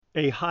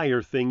A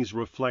Higher Things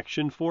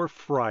Reflection for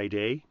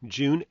Friday,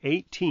 June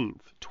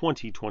 18th,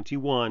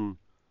 2021.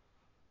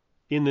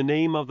 In the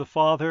name of the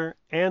Father,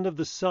 and of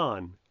the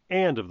Son,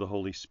 and of the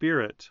Holy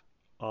Spirit.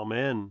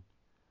 Amen.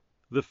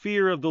 The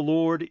fear of the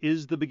Lord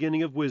is the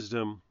beginning of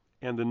wisdom,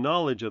 and the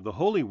knowledge of the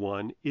Holy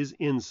One is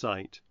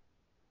insight.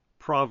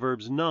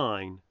 Proverbs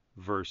 9,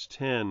 verse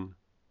 10.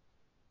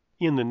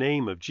 In the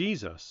name of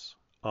Jesus.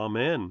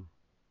 Amen.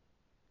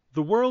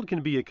 The world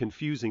can be a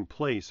confusing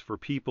place for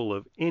people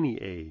of any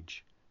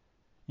age.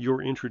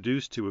 You're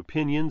introduced to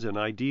opinions and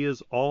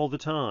ideas all the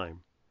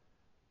time.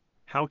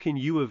 How can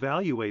you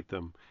evaluate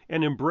them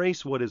and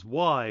embrace what is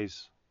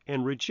wise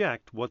and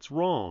reject what's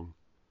wrong?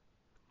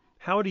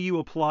 How do you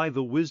apply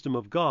the wisdom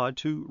of God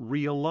to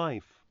real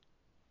life?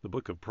 The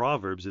book of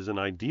Proverbs is an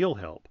ideal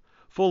help,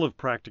 full of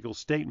practical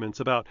statements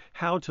about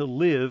how to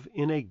live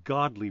in a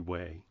godly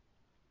way.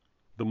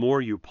 The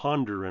more you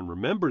ponder and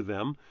remember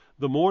them,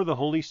 the more the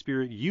Holy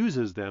Spirit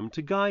uses them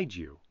to guide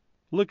you.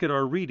 Look at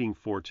our reading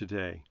for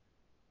today.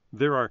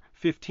 There are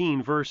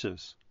 15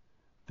 verses.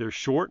 They're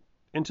short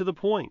and to the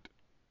point.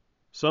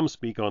 Some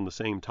speak on the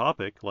same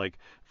topic, like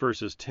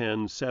verses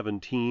 10,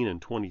 17, and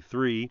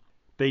 23.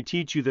 They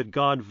teach you that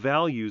God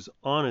values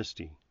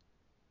honesty.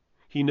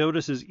 He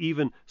notices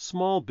even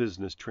small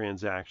business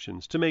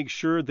transactions to make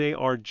sure they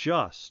are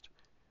just.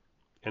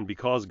 And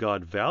because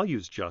God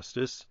values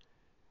justice,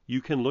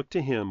 you can look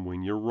to Him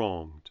when you're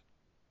wronged.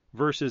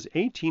 Verses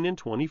 18 and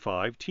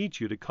 25 teach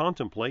you to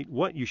contemplate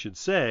what you should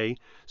say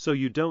so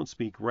you don't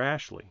speak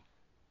rashly.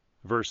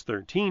 Verse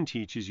 13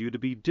 teaches you to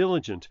be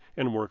diligent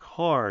and work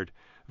hard.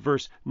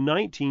 Verse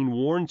 19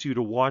 warns you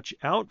to watch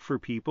out for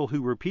people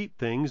who repeat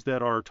things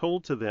that are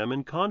told to them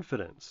in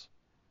confidence.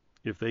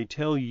 If they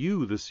tell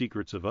you the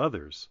secrets of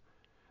others,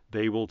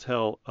 they will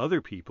tell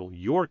other people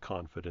your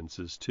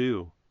confidences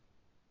too.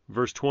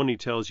 Verse 20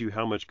 tells you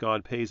how much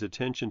God pays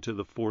attention to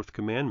the fourth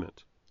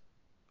commandment.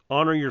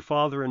 Honor your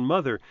father and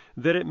mother,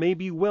 that it may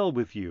be well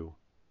with you.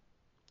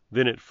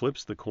 Then it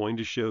flips the coin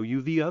to show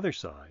you the other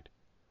side.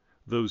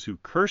 Those who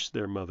curse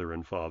their mother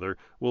and father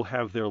will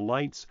have their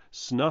lights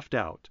snuffed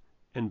out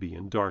and be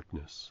in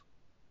darkness.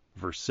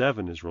 Verse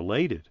 7 is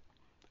related.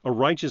 A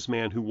righteous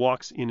man who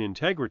walks in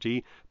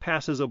integrity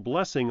passes a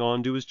blessing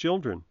on to his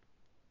children.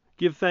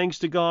 Give thanks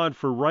to God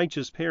for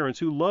righteous parents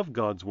who love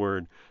God's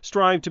word.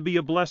 Strive to be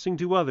a blessing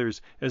to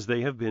others as they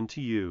have been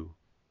to you.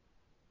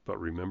 But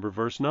remember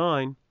verse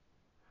 9.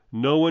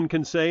 No one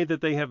can say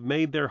that they have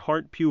made their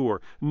heart pure.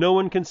 No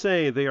one can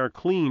say they are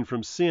clean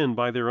from sin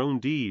by their own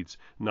deeds.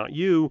 Not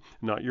you,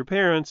 not your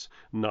parents,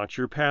 not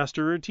your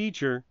pastor or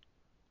teacher.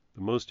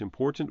 The most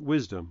important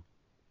wisdom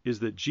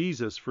is that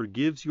Jesus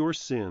forgives your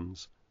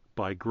sins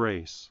by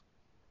grace.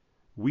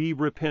 We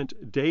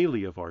repent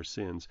daily of our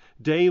sins.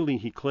 Daily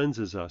He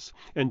cleanses us,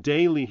 and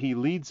daily He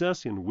leads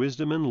us in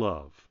wisdom and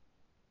love.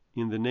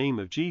 In the name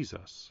of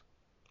Jesus.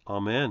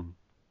 Amen.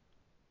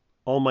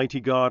 Almighty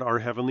God, our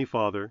Heavenly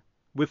Father,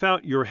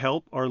 without your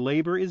help our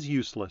labor is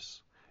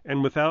useless,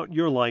 and without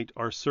your light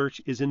our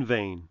search is in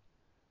vain.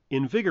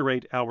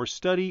 Invigorate our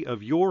study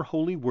of your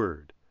holy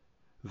word,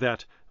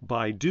 that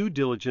by due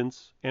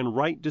diligence and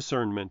right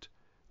discernment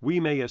we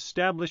may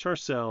establish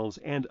ourselves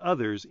and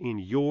others in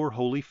your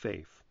holy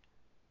faith.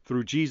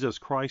 Through Jesus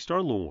Christ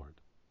our Lord.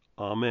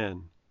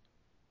 Amen.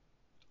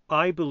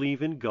 I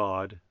believe in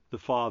God, the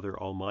Father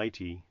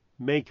Almighty,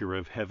 maker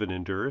of heaven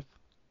and earth,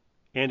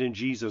 and in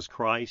Jesus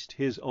Christ,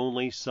 His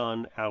only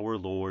Son, our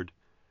Lord,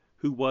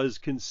 who was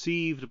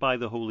conceived by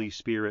the Holy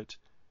Spirit,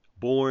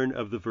 born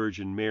of the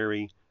Virgin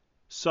Mary,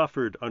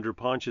 suffered under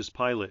Pontius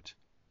Pilate,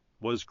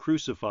 was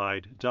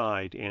crucified,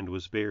 died, and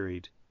was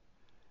buried.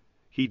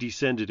 He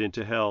descended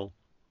into hell.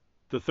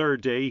 The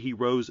third day He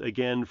rose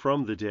again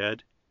from the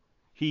dead.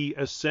 He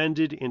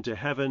ascended into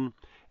heaven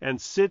and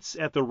sits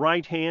at the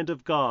right hand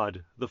of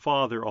God, the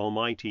Father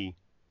Almighty.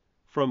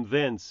 From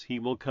thence He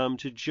will come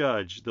to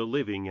judge the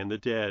living and the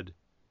dead.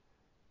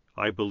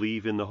 I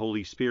believe in the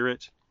Holy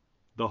Spirit,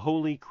 the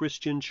holy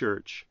Christian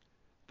Church,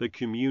 the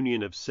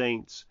communion of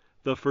saints,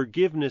 the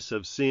forgiveness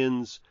of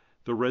sins,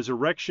 the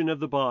resurrection of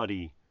the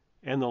body,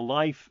 and the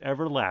life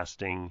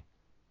everlasting.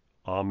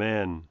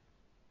 Amen.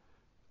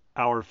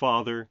 Our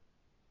Father,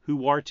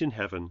 who art in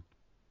heaven,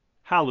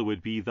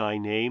 hallowed be thy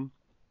name.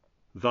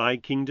 Thy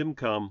kingdom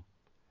come,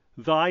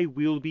 thy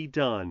will be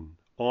done,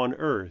 on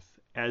earth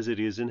as it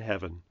is in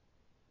heaven.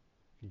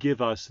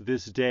 Give us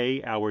this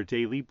day our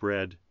daily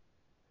bread,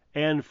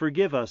 and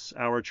forgive us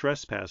our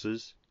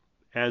trespasses,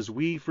 as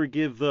we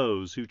forgive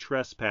those who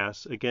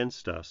trespass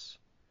against us.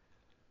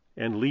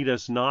 And lead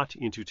us not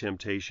into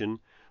temptation,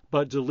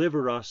 but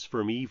deliver us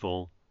from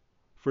evil.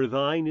 For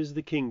thine is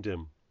the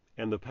kingdom,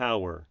 and the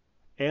power,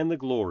 and the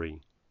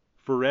glory,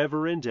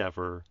 forever and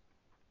ever.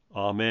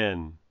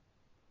 Amen.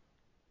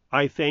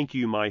 I thank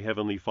you, my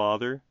heavenly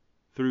Father,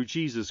 through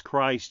Jesus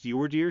Christ,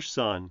 your dear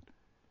Son,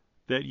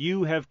 that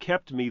you have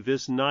kept me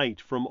this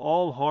night from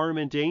all harm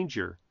and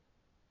danger.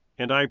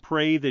 And I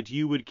pray that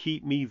you would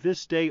keep me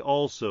this day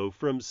also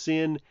from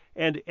sin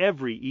and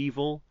every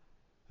evil,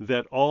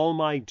 that all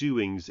my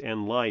doings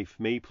and life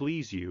may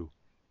please you.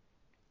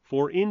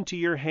 For into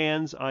your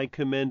hands I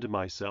commend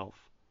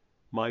myself,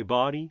 my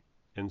body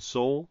and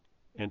soul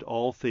and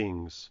all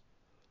things.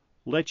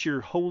 Let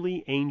your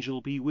holy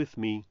angel be with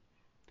me,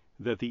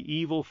 that the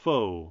evil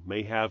foe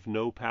may have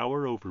no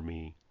power over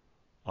me.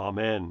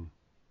 Amen.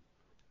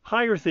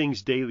 Higher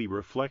Things Daily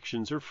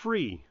Reflections are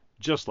free,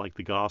 just like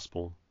the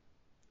Gospel,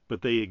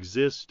 but they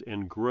exist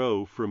and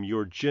grow from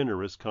your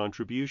generous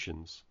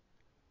contributions.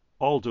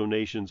 All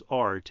donations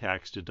are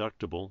tax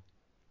deductible.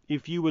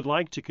 If you would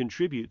like to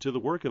contribute to the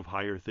work of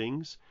Higher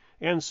Things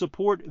and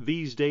support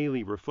these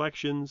daily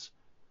reflections,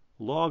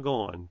 log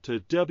on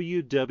to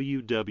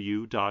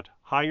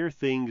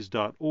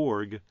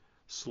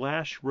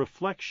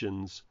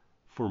www.higherthings.org/reflections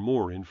for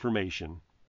more information.